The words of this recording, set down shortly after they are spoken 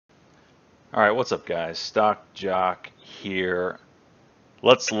All right, what's up, guys? Stock Jock here.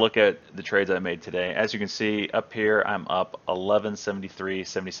 Let's look at the trades I made today. As you can see up here, I'm up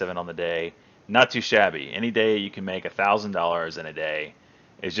 1173.77 on the day. Not too shabby. Any day you can make $1,000 in a day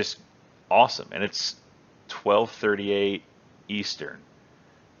is just awesome, and it's 12:38 Eastern.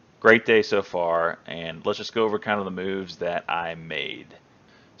 Great day so far, and let's just go over kind of the moves that I made.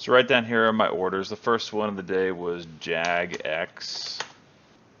 So right down here are my orders. The first one of the day was JAGX.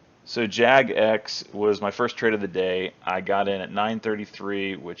 So JAGX was my first trade of the day. I got in at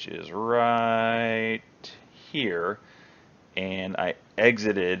 9:33, which is right here, and I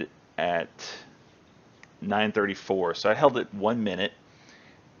exited at 9:34. So I held it 1 minute.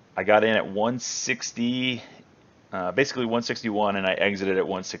 I got in at 160, basically 161, and I exited at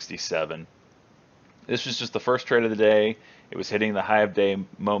 167. This was just the first trade of the day. It was hitting the high of day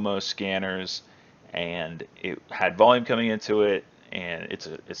Momo scanners, and it had volume coming into it, and it's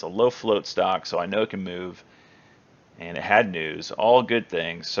a low float stock, so I know it can move, and it had news, all good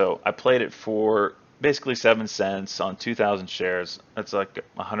things. So I played it for basically 7 cents on 2,000 shares. That's like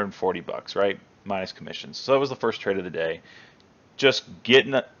 140 bucks, right? Minus commissions. So that was the first trade of the day. Just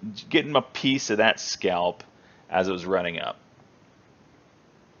getting a piece of that scalp as it was running up.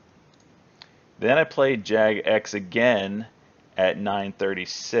 Then I played JAG-X again at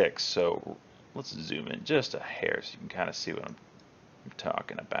 9:36. So let's zoom in just a hair so you can kind of see what I'm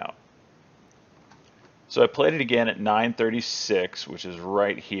talking about. So I played it again at 9:36, which is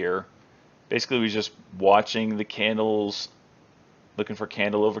right here. Basically, we was just watching the candles, looking for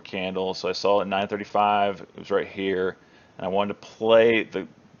candle over candle. So I saw it at 9:35. It was right here, and I wanted to play the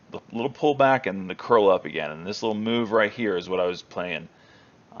little pullback and the curl up again. And this little move right here is what I was playing.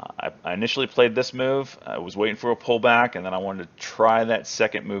 I initially played this move. I was waiting for a pullback, and then I wanted to try that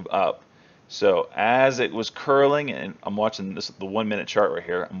second move up. So as it was curling, and I'm watching this, the 1 minute chart right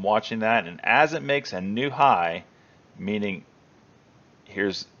here, I'm watching that, and as it makes a new high, meaning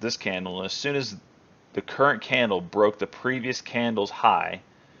here's this candle, and as soon as the current candle broke the previous candle's high,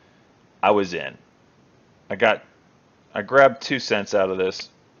 I was in. I grabbed 2 cents out of this.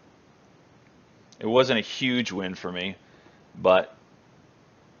 It wasn't a huge win for me, but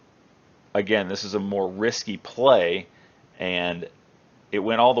again, this is a more risky play, and it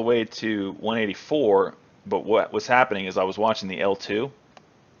went all the way to 184. But what was happening is I was watching the L2,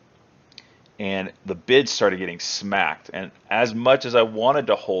 and the bids started getting smacked. And as much as I wanted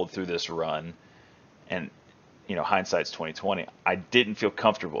to hold through this run, and hindsight's 2020, I didn't feel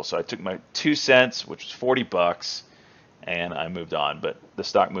comfortable. So I took my 2 cents, which was 40 bucks, and I moved on. But the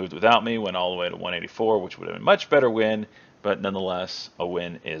stock moved without me, went all the way to 184, which would have been a much better win. But nonetheless, a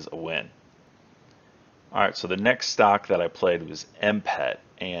win is a win. All right, so the next stock that I played was MPET,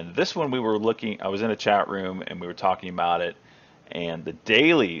 and this one we were looking, I was in a chat room and we were talking about it, and the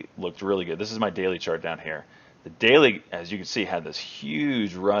daily looked really good. This is my daily chart down here. The daily, as you can see, had this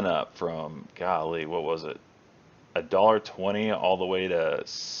huge run up from, golly, what was it? $1.20 all the way to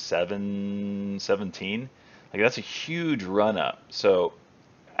 7.17. Like, that's a huge run up. So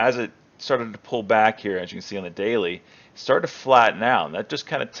as it started to pull back here, as you can see on the daily, it started to flatten out. And that just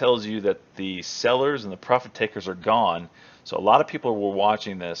kind of tells you that the sellers and the profit takers are gone. So a lot of people were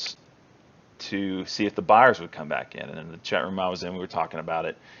watching this to see if the buyers would come back in. And in the chat room I was in, we were talking about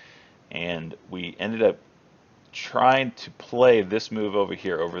it. And we ended up trying to play this move over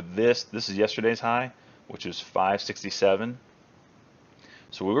here, over this. This is yesterday's high, which is 567.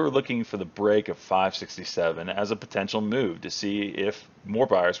 So we were looking for the break of 567 as a potential move to see if more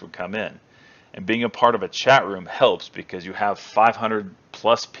buyers would come in. And being a part of a chat room helps because you have 500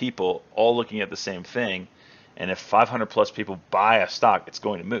 plus people all looking at the same thing. And if 500 plus people buy a stock, it's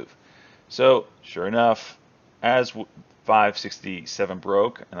going to move. So sure enough, as 567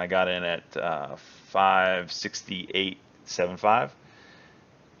 broke, and I got in at 568.75,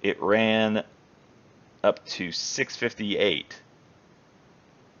 it ran up to 658.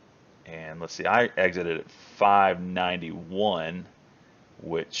 And let's see, I exited at 591,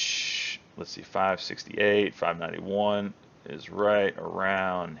 which, let's see, 568, 591 is right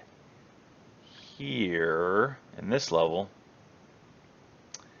around here in this level.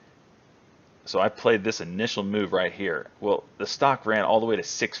 So I played this initial move right here. Well, the stock ran all the way to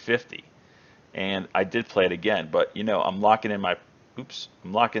 650, and I did play it again, but I'm locking in my, I'm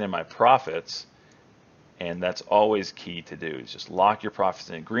locking in my profits. And that's always key to do, is just lock your profits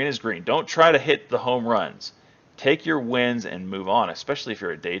in. Green is green. Don't try to hit the home runs. Take your wins and move on, especially if you're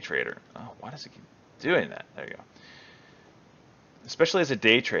a day trader. Oh, why does it keep doing that? There you go. Especially as a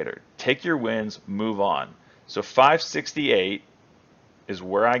day trader, take your wins, move on. So 568 is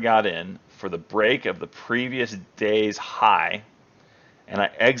where I got in for the break of the previous day's high, and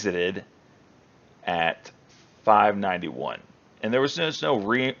I exited at 591. And there was just no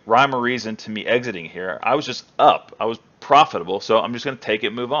rhyme or reason to me exiting here. I was just up. I was profitable, so I'm just going to take it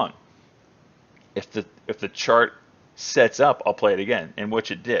and move on. If the chart sets up, I'll play it again, and which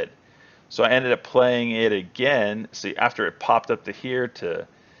it did. So I ended up playing it again. See, after it popped up to here to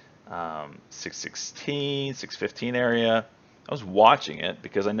 616, 615 area, I was watching it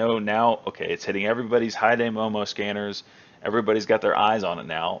because I know now, okay, it's hitting everybody's high day Momo scanners. Everybody's got their eyes on it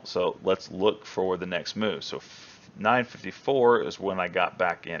now. So let's look for the next move. So 954 is when I got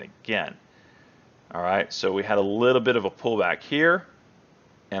back in again. All right, so we had a little bit of a pullback here,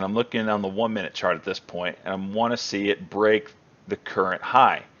 and I'm looking on the 1 minute chart at this point, and I want to see it break the current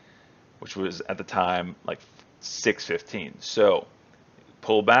high, which was at the time like 615. So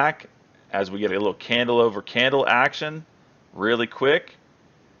pull back as we get a little candle over candle action really quick.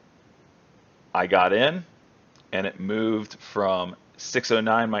 I got in, and it moved from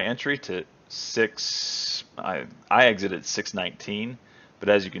 609 my entry to I exited 619, but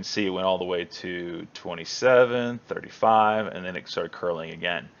as you can see, it went all the way to 27, 35, and then it started curling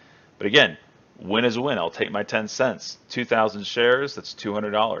again. But again, win is a win. I'll take my 10 cents. 2,000 shares, that's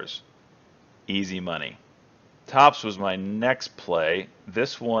 $200. Easy money. Tops was my next play.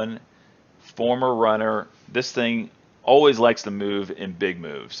 This one, former runner. This thing always likes to move in big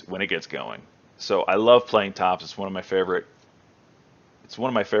moves when it gets going. So I love playing tops. It's one of my favorite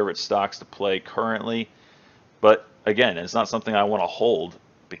stocks to play currently. But again, it's not something I want to hold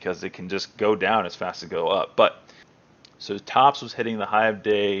because it can just go down as fast as go up. But so tops was hitting the high of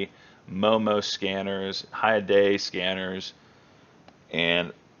day Momo scanners, high of day scanners,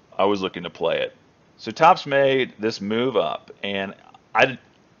 and I was looking to play it. So tops made this move up, and I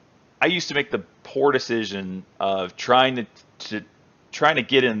used to make the poor decision of trying to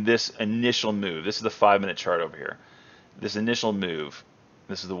get in this initial move. This is the 5 minute chart over here. This initial move.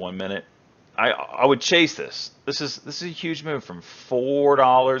 This is the 1 minute. I would chase this. This is a huge move from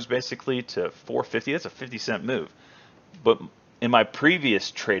 $4 basically to $4.50. That's a 50-cent move. But in my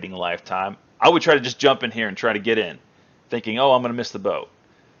previous trading lifetime, I would try to just jump in here and try to get in, thinking, oh, I'm going to miss the boat.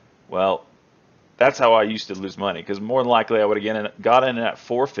 Well, that's how I used to lose money, because more than likely I would have got in at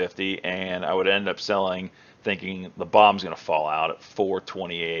 $4.50 and I would end up selling thinking the bomb's going to fall out at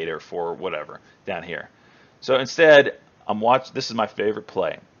 $4.28 or $4 whatever down here. So instead, this is my favorite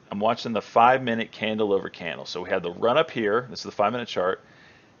play. I'm watching the 5 minute candle over candle. So we had the run up here. This is the 5 minute chart.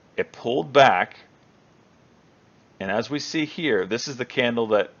 It pulled back. And as we see here, this is the candle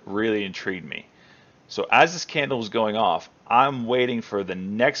that really intrigued me. So as this candle was going off, I'm waiting for the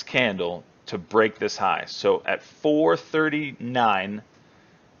next candle to break this high. So at 439,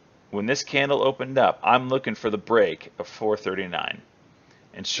 when this candle opened up, I'm looking for the break of 439.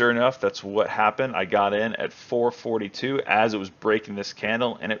 And sure enough, that's what happened. I got in at 442 as it was breaking this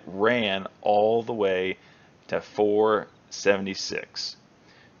candle, and it ran all the way to 476.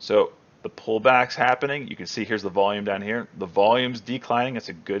 So the pullback's happening. You can see here's the volume down here. The volume's declining. That's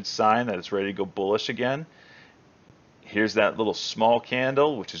a good sign that it's ready to go bullish again. Here's that little small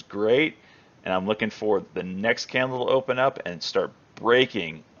candle, which is great. And I'm looking for the next candle to open up and start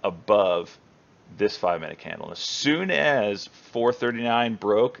breaking above this 5 minute candle. As soon as 439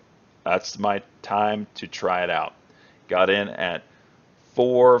 broke, that's my time to try it out. Got in at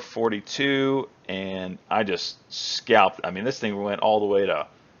 442 and I just scalped. I mean, this thing went all the way to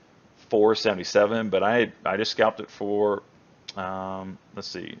 477, but I just scalped it for let's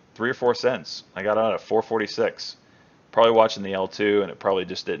see, 3 or 4 cents. I got out at 446. Probably watching the L2 and it probably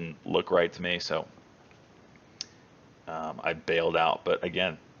just didn't look right to me, so I bailed out. But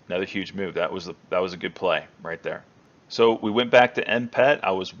again, another huge move. That was a good play right there. So we went back to MPET.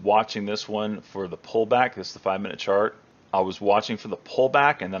 I was watching this one for the pullback. This is the 5 minute chart. I was watching for the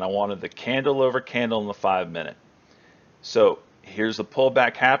pullback, and then I wanted the candle over candle in the 5 minute. So here's the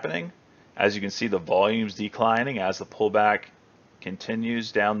pullback happening. As you can see, the volume's declining as the pullback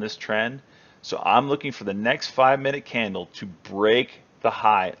continues down this trend. So I'm looking for the next 5 minute candle to break the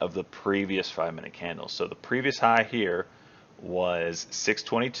high of the previous 5 minute candle. So the previous high here was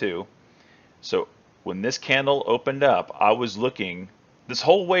 622. So when this candle opened up, I was looking this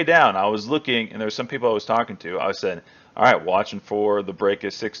whole way down. I was looking, and there were some people I was talking to. I was saying, all right, watching for the break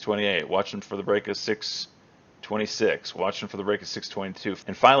of 628, watching for the break of 626, watching for the break of 622.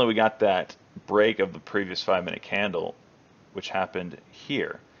 And finally, we got that break of the previous 5 minute candle, which happened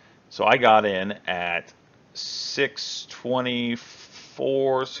here. So I got in at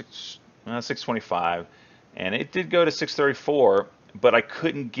 624, 625, and it did go to 634, but I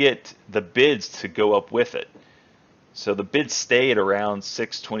couldn't get the bids to go up with it. So the bids stayed around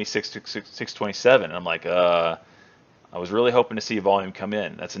 626 to 627, and I'm like, I was really hoping to see volume come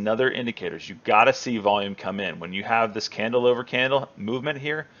in. That's another indicator. You got to see volume come in. When you have this candle over candle movement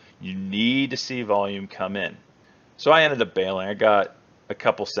here, you need to see volume come in. So I ended up bailing. I got a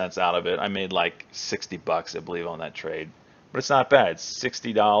couple cents out of it. I made like 60 bucks, I believe, on that trade. But it's not bad.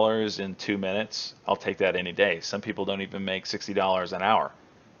 $60 in 2 minutes. I'll take that any day. Some people don't even make $60 an hour.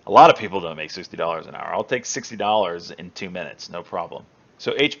 A lot of people don't make $60 an hour. I'll take $60 in 2 minutes, no problem.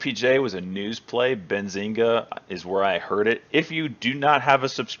 So HPJ was a news play. Benzinga is where I heard it. If you do not have a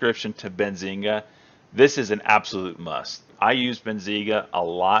subscription to Benzinga, this is an absolute must. I use Benzinga a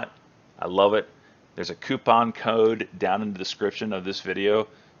lot. I love it. There's a coupon code down in the description of this video.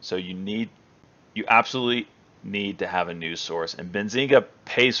 So you absolutely need to have a news source. And Benzinga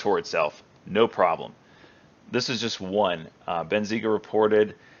pays for itself, no problem. This is just one. Benzinga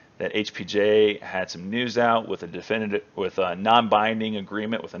reported that HPJ had some news out with a non-binding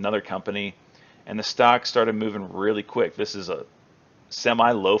agreement with another company, and the stock started moving really quick. This is a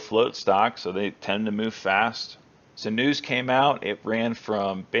semi-low float stock, so they tend to move fast. So news came out. It ran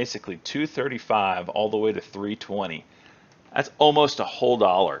from basically 235 all the way to 320. That's almost a whole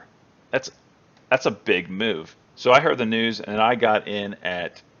dollar. That's a big move. So I heard the news and I got in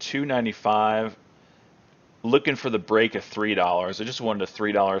at 295. Looking for the break of $3. I just wanted a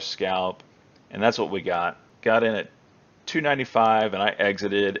 $3 scalp, and that's what we got. Got in at 295, and I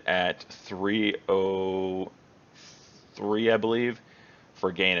exited at 303, I believe, for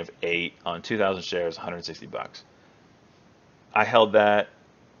a gain of 8 on 2,000 shares, 160 bucks. I held that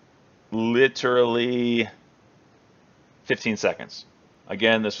literally 15 seconds.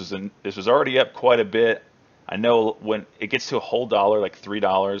 Again, this was already up quite a bit. I know when it gets to a whole dollar, like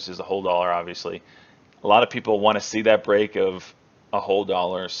 $3 is a whole dollar, obviously. A lot of people want to see that break of a whole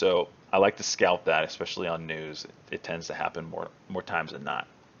dollar, so I like to scalp that, especially on news. It tends to happen more times than not.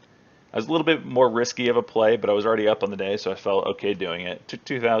 I was a little bit more risky of a play, but I was already up on the day, so I felt okay doing it. Took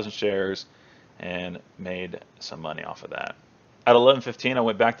 2,000 shares and made some money off of that. At 11:15, I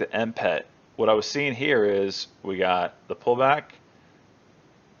went back to MPET. What I was seeing here is we got the pullback,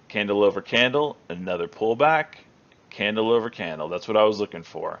 candle over candle, another pullback, candle over candle. That's what I was looking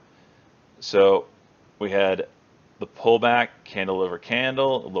for. So we had the pullback, candle over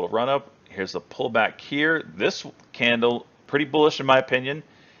candle, a little run up. Here's the pullback here. This candle, pretty bullish in my opinion.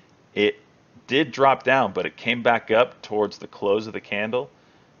 It did drop down, but it came back up towards the close of the candle.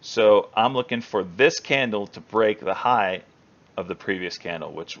 So I'm looking for this candle to break the high of the previous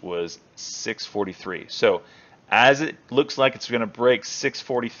candle, which was 643. So as it looks like it's going to break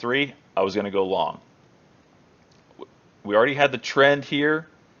 643, I was going to go long. We already had the trend here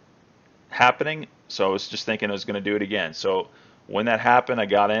happening, so I was just thinking I was going to do it again. So when that happened, I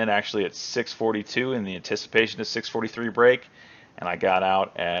got in actually at 642 in the anticipation of 643 break, and I got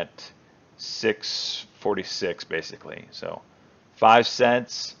out at 646 basically. So 5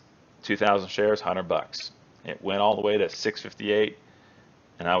 cents, 2,000 shares, 100 bucks. It went all the way to 658,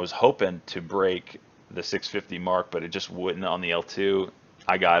 and I was hoping to break the 650 mark, but it just wouldn't on the L2.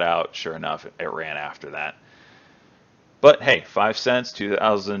 I got out, sure enough, it ran after that. But hey, 5 cents,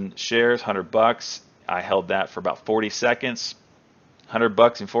 2,000 shares, 100 bucks. I held that for about 40 seconds. 100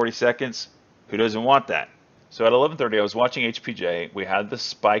 bucks in 40 seconds. Who doesn't want that? So at 11:30, I was watching HPJ. We had the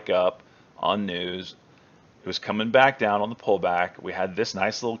spike up on news. It was coming back down on the pullback. We had this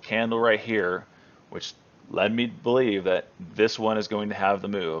nice little candle right here, which led me to believe that this one is going to have the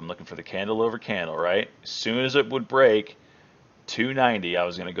move. I'm looking for the candle over candle, right? As soon as it would break 290, I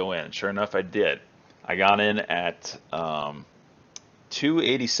was going to go in. Sure enough, I did. I got in at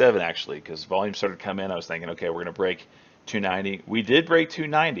 287 actually, because volume started to come in. I was thinking, okay, we're going to break 290. We did break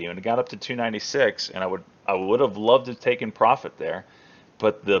 290, and it got up to 296, and I would have loved to have taken profit there,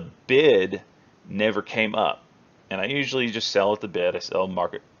 but the bid never came up. And I usually just sell at the bid. I sell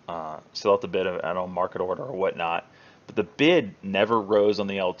at the bid. I don't market order or whatnot. But the bid never rose on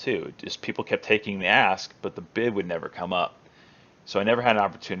the L2. Just people kept taking the ask, but the bid would never come up. So I never had an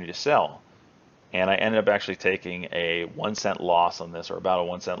opportunity to sell. And I ended up actually taking a 1 cent loss on this, or about a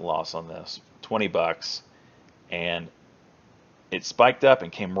 1 cent loss on this, 20 bucks. And it spiked up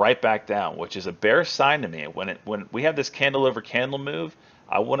and came right back down, which is a bearish sign to me. When we have this candle over candle move,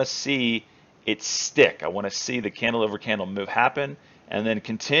 I want to see it stick. I want to see the candle over candle move happen and then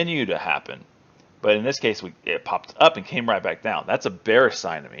continue to happen. But in this case, it popped up and came right back down. That's a bearish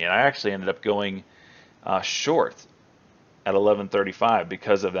sign to me. And I actually ended up going short at 11:35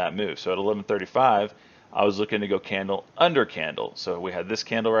 because of that move. So at 11:35, I was looking to go candle under candle. So we had this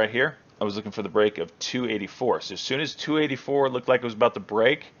candle right here. I was looking for the break of 284. So as soon as 284 looked like it was about to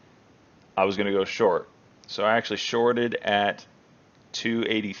break, I was going to go short. So I actually shorted at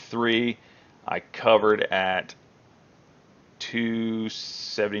 283. I covered at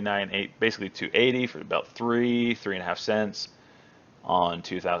 279, basically 280 for about 3.5 cents on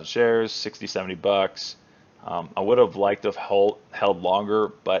 2,000 shares, 60, 70 bucks. I would have liked to have held longer,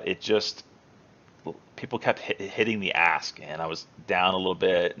 but it just, people kept hitting the ask, and I was down a little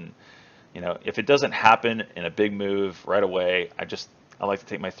bit. And if it doesn't happen in a big move right away, I like to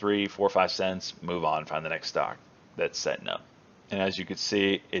take my 3, 4, 5 cents, move on, find the next stock that's setting up. And as you can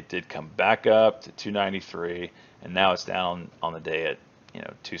see, it did come back up to 293, and now it's down on the day at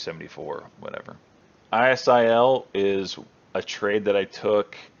 274, whatever. ISIL is a trade that I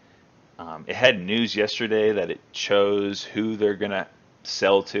took. It had news yesterday that it chose who they're gonna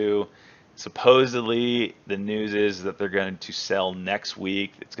sell to. Supposedly, the news is that they're going to sell next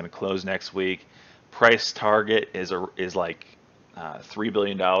week. It's going to close next week. Price target is like $3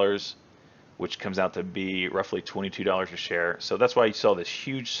 billion, which comes out to be roughly $22 a share. So that's why you saw this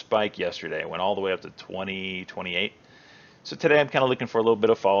huge spike yesterday. It went all the way up to 20, 28. So today I'm kind of looking for a little bit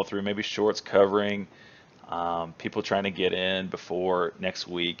of follow through, maybe shorts covering, people trying to get in before next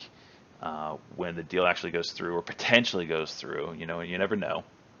week when the deal actually goes through or potentially goes through. You never know.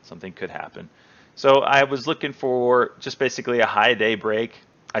 Something could happen. So I was looking for just basically a high day break.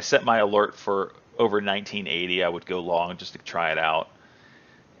 I set my alert for over 1980. I would go long just to try it out.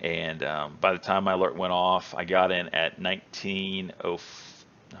 And by the time my alert went off, I got in at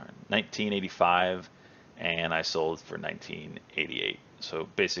 1985, and I sold for 1988. So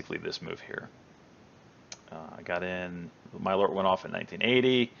basically this move here. I got in, my alert went off in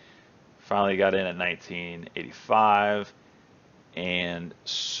 1980, finally got in at 1985, and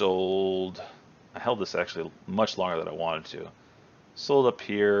sold. I held this actually much longer than I wanted to. Sold up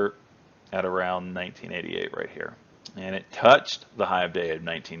here at around 1988 right here. And it touched the high of day of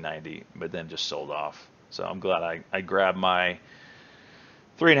 1990, but then just sold off. So I'm glad I grabbed my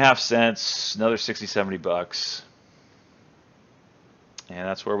 3.5 cents, another 60, 70 bucks. And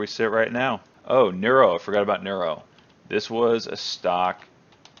that's where we sit right now. Oh, Neuro, I forgot about Neuro. This was a stock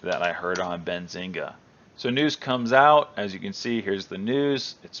that I heard on Benzinga. So news comes out, as you can see, here's the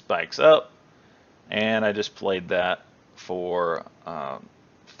news, it spikes up, and I just played that for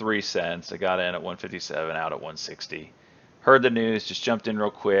 3 cents. I got in at 157, out at 160. Heard the news, just jumped in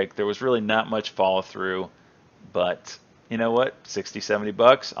real quick. There was really not much follow through, but you know what, 60, 70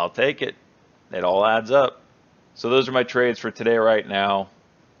 bucks, I'll take it. It all adds up. So those are my trades for today right now.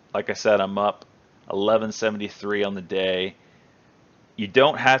 Like I said, I'm up 1173 on the day. You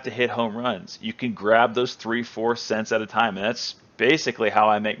don't have to hit home runs. You can grab those 3, 4 cents at a time, and that's basically how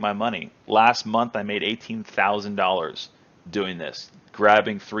I make my money. Last month I made $18,000 doing this,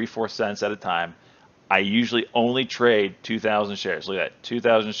 grabbing 3, 4 cents at a time. I usually only trade 2,000 shares. Look at that,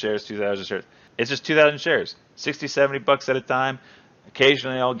 2,000 shares, 2,000 shares. It's just 2,000 shares, 60, 70 bucks at a time.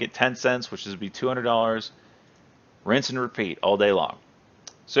 Occasionally I'll get 10 cents, which would be $200. Rinse and repeat all day long.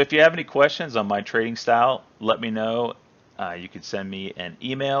 So if you have any questions on my trading style, let me know. You can send me an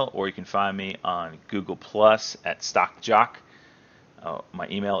email, or you can find me on Google Plus at StockJock. My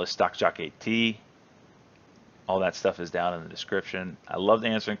email is StockJock8T. All that stuff is down in the description. I love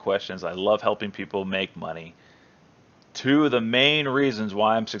answering questions. I love helping people make money. Two of the main reasons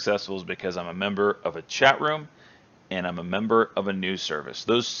why I'm successful is because I'm a member of a chat room and I'm a member of a news service.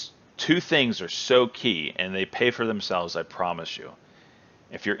 Those two things are so key, and they pay for themselves, I promise you.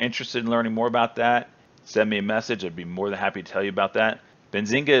 If you're interested in learning more about that, send me a message. I'd be more than happy to tell you about that.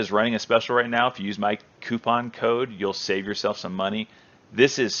 Benzinga is running a special right now. If you use my coupon code, you'll save yourself some money.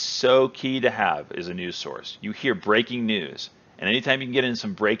 This is so key to have as a news source. You hear breaking news, and anytime you can get in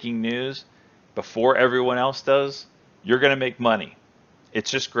some breaking news before everyone else does, you're going to make money.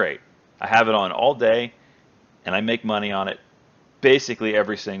 It's just great. I have it on all day, and I make money on it basically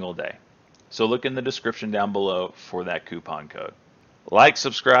every single day. So look in the description down below for that coupon code. Like,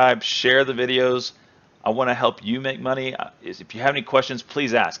 subscribe, share the videos. I want to help you make money. If you have any questions,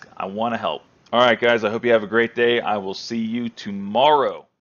 please ask. I want to help. All right, guys, I hope you have a great day. I will see you tomorrow.